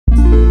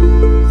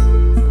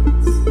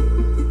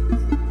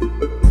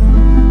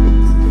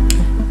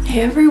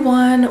Hey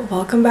everyone,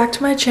 welcome back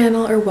to my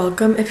channel, or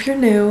welcome if you're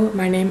new.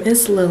 My name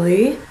is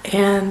Lily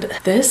and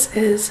this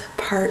is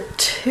part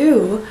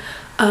 2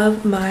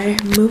 of my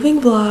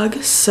moving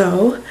vlog.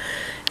 So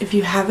if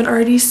you haven't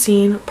already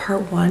seen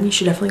part 1, you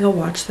should definitely go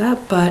watch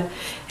that. But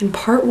in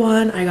part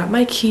 1, I got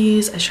my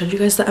keys, I showed you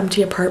guys the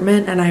empty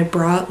apartment, and I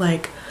brought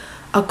like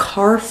a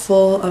car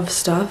full of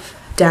stuff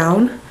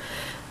down.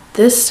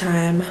 This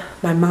time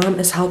my mom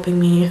is helping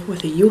me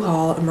with a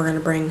U-Haul and we're gonna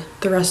bring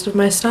the rest of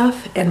my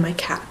stuff and my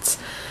cats.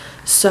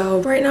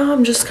 So right now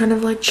I'm just kind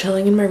of like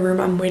chilling in my room.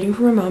 I'm waiting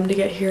for my mom to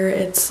get here.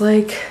 It's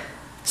like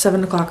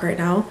 7 o'clock right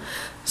now.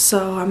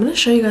 So I'm gonna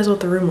show you guys what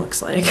the room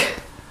looks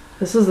like.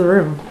 This is the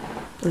room.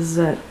 This is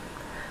it.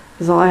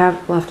 This is all I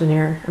have left in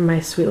here, and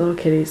my sweet little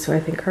kitties, who I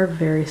think are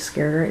very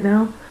scared right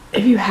now.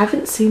 If you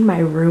haven't seen my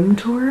room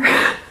tour,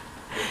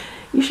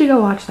 you should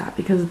go watch that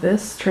because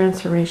this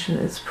transformation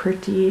is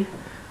pretty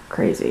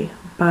crazy.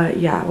 But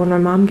yeah, when my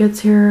mom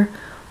gets here,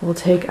 we'll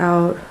take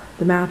out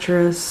the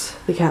mattress,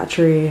 the cat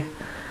tree,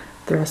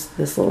 the rest of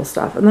this little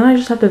stuff, and then I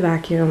just have to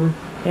vacuum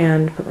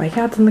and put my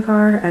cats in the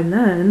car, and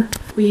then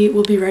we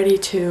will be ready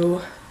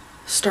to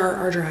start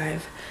our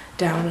drive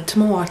down to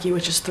Milwaukee,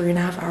 which is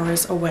 3.5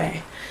 hours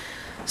away.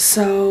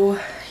 So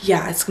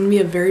yeah, it's gonna be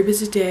a very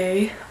busy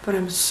day, but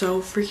I'm so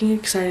freaking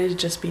excited to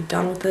just be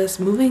done with this.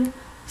 Moving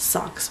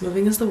sucks.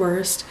 Moving is the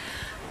worst,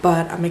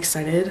 but I'm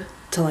excited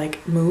to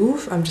like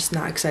move. I'm just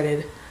not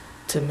excited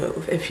to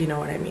move, if you know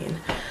what I mean.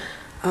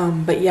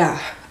 But yeah,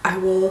 I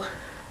will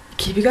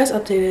keep you guys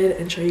updated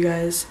and show you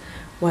guys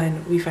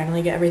when we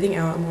finally get everything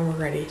out and when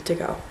we're ready to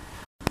go.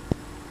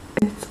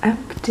 It's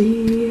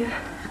empty.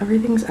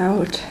 Everything's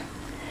out.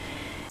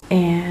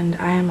 And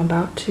I am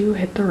about to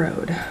hit the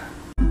road.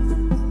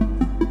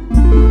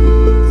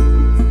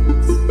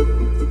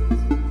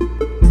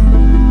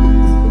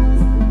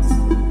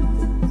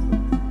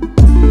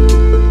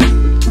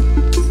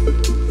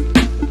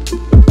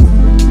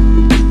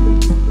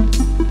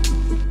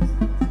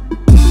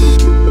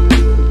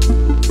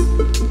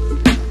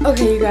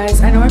 Okay, you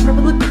guys, I know I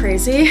probably look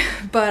crazy,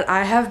 but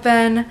I have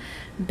been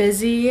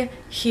busy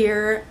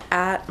here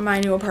at my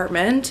new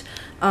apartment,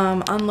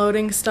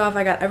 unloading stuff.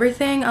 I got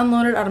everything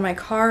unloaded out of my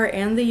car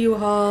and the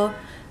U-Haul,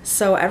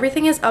 so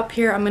everything is up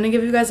here. I'm gonna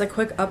give you guys a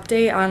quick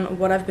update on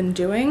what I've been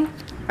doing.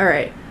 All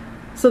right,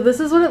 so this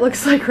is what it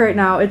looks like right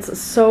now. It's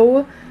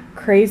so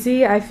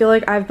crazy. I feel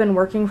like I've been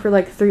working for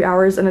like 3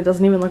 hours and it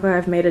doesn't even look like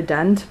I've made a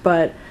dent,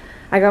 but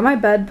I got my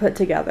bed put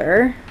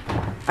together.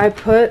 I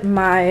put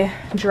my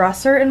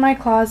dresser in my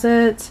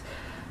closet.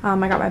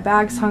 I got my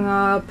bags hung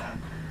up.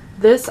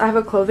 This, I have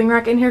a clothing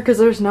rack in here because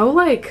there's no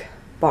like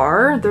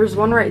bar. There's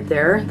one right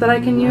there that I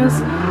can use,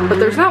 but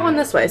there's not one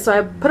this way. So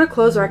I put a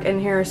clothes rack in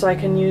here so I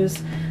can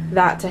use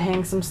that to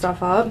hang some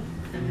stuff up.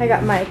 I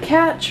got my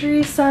cat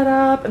tree set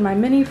up and my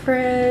mini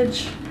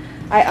fridge.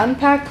 I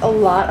unpacked a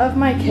lot of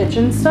my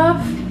kitchen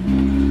stuff.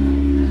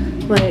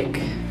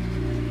 Like,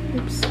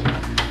 oops.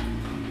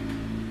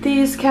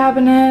 These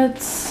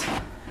cabinets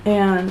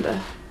and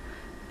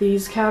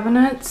these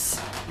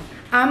cabinets.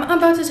 I'm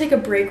about to take a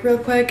break real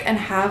quick and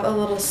have a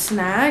little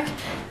snack,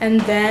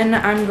 and then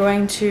I'm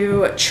going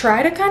to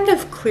try to kind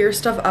of clear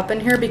stuff up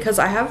in here because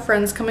I have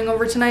friends coming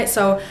over tonight,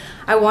 so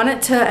I want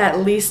it to at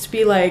least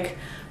be like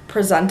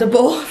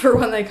presentable for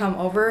when they come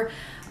over.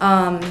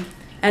 And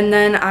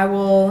then I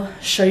will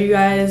show you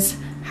guys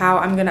how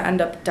I'm gonna end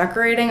up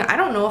decorating. I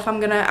don't know if I'm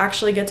gonna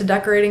actually get to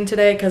decorating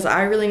today because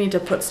I really need to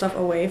put stuff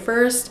away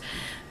first.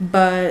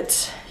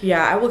 But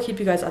yeah, I will keep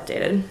you guys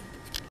updated.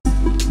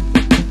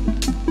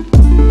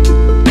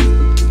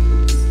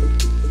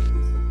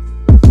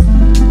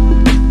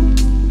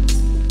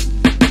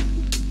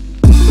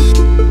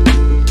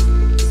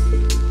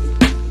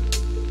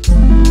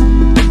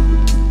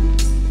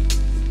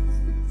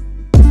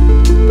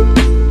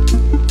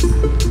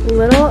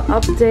 Little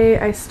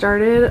update, I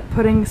started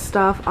putting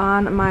stuff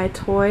on my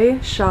toy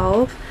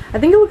shelf. I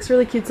think it looks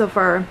really cute so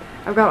far.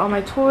 I've got all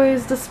my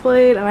toys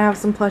displayed and I have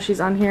some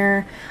plushies on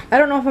here. I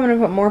don't know if I'm going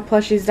to put more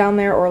plushies down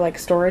there or like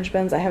storage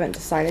bins. I haven't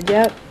decided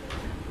yet.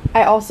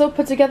 I also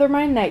put together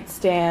my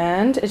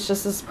nightstand. It's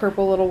just this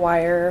purple little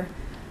wire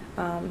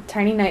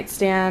tiny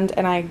nightstand,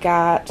 and I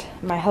got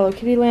my Hello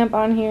Kitty lamp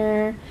on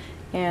here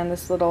and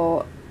this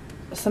little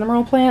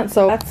cinnamon plant.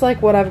 So that's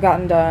like what I've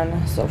gotten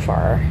done so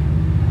far.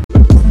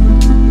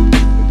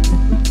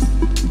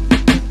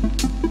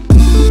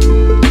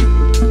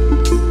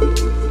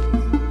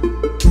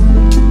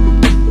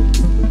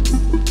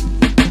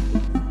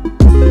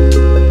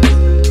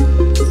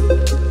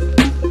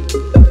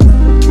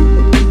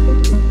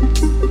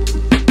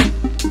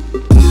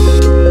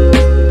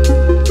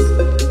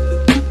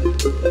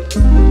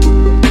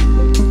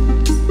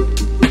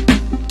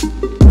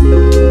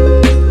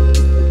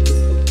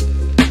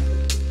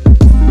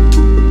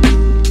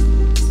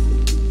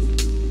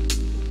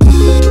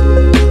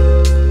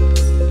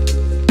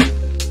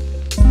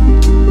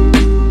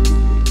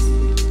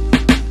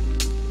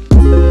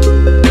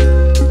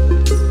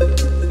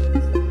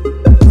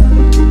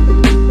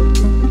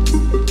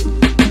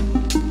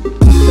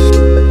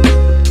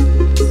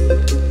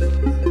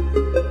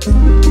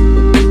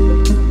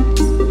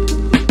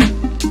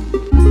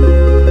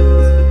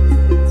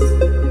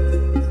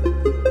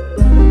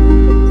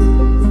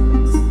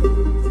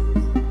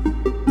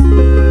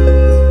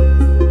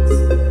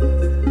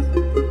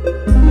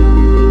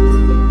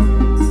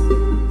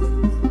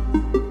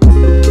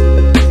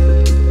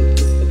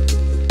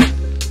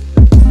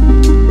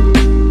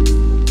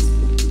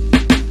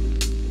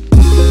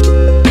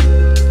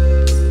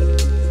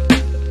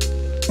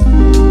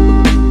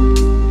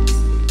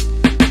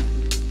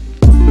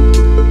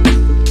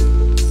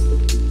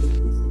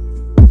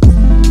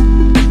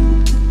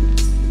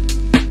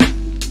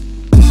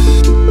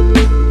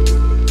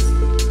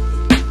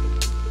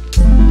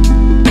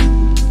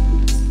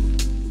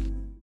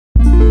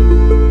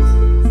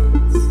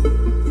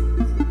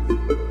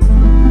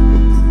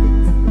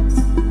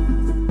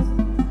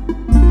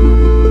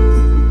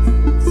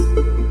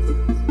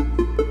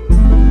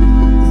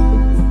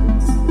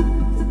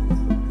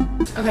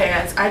 Okay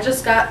guys, I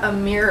just got a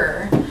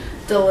mirror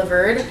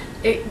delivered.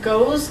 It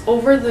goes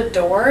over the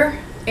door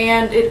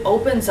and it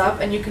opens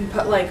up and you can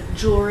put like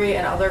jewelry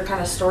and other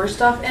kind of store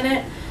stuff in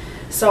it.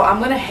 So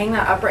I'm gonna hang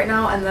that up right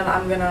now and then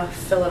I'm gonna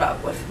fill it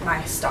up with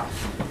my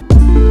stuff.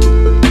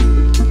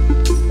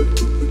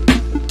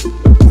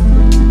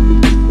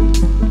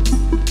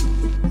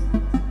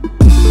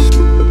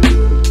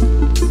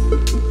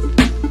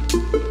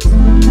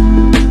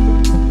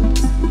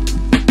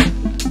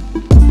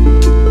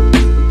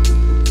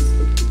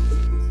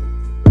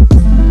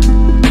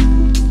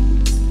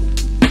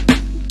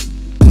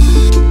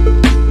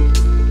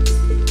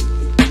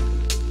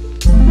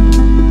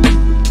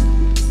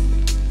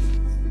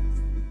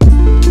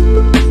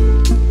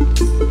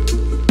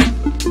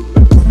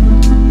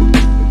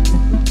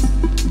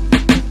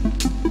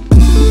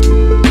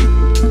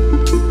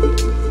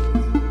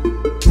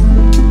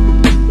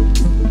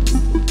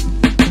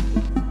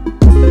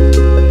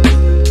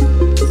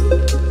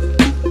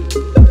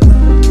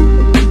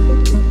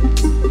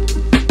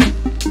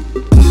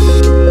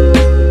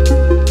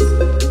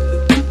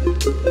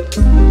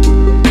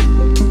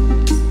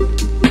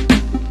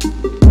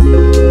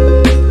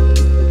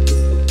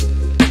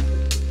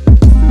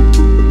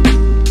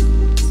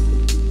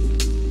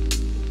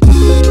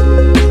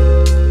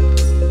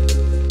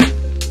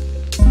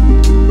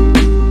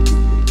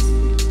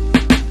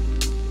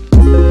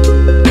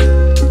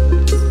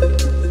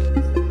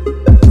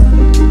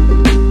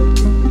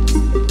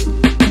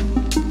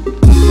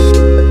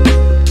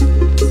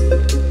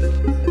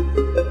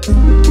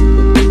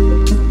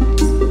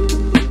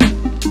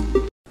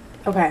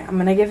 Okay, I'm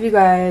gonna give you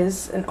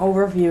guys an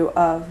overview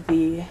of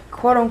the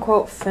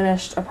quote-unquote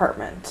finished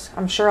apartment.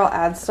 I'm sure I'll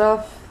add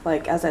stuff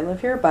like as I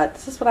live here, but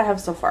this is what I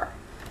have so far.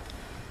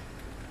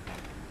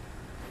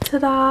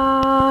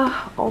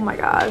 Ta-da! Oh my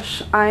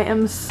gosh, I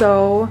am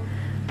so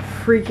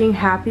freaking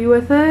happy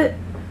with it.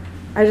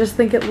 I just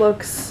think it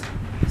looks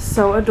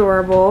so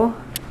adorable.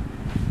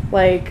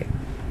 Like,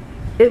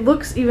 it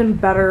looks even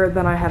better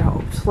than I had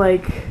hoped.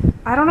 Like,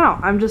 I don't know,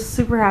 I'm just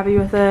super happy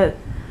with it.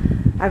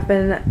 I've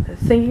been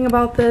thinking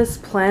about this,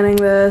 planning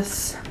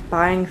this,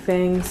 buying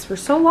things for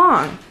so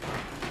long,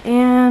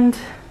 and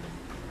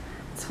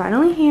it's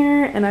finally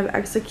here and I've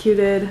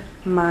executed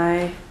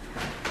my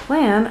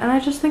plan and I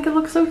just think it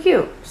looks so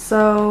cute.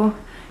 So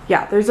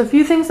yeah, there's a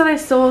few things that I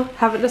still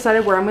haven't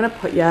decided where I'm gonna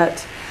put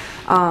yet,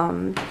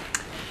 and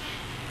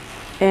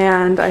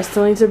I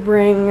still need to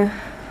bring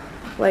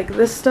like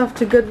this stuff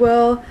to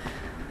Goodwill.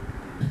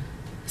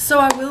 So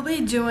I will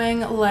be doing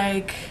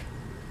like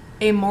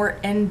a more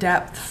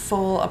in-depth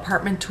full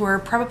apartment tour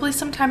probably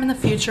sometime in the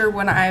future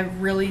when I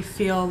really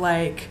feel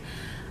like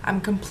I'm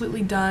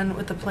completely done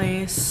with the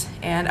place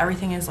and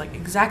everything is like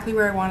exactly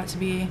where I want it to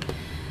be.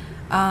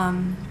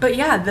 But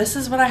yeah, this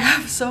is what I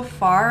have so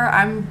far.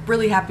 I'm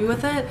really happy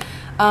with it.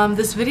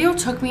 This video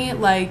took me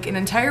like an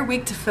entire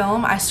week to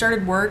film. I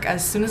started work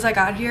as soon as I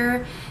got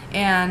here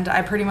and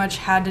I pretty much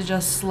had to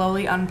just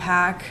slowly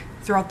unpack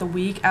throughout the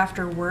week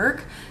after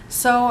work.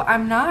 So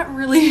I'm not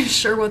really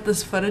sure what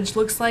this footage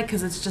looks like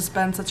because it's just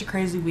been such a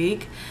crazy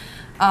week.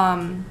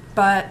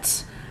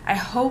 But I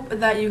hope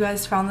that you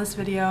guys found this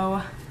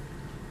video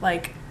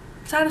like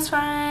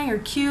satisfying or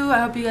cute. I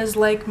hope you guys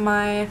like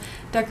my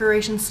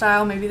decoration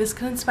style. Maybe this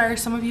could inspire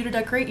some of you to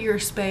decorate your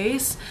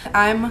space.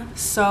 I'm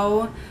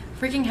so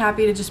freaking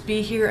happy to just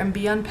be here and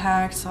be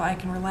unpacked so I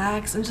can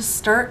relax and just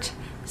start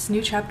this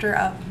new chapter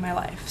of my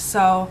life.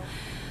 So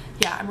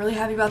yeah, I'm really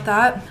happy about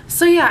that.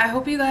 So yeah, I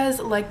hope you guys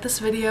liked this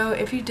video.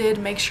 If you did,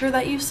 make sure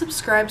that you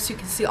subscribe so you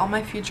can see all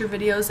my future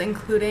videos,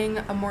 including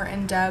a more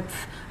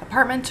in-depth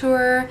apartment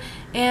tour,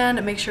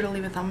 and make sure to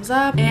leave a thumbs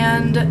up.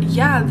 And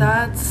yeah,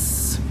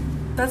 that's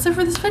it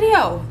for this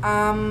video.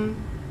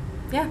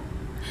 Yeah,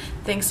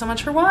 thanks so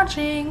much for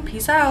watching.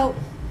 Peace out.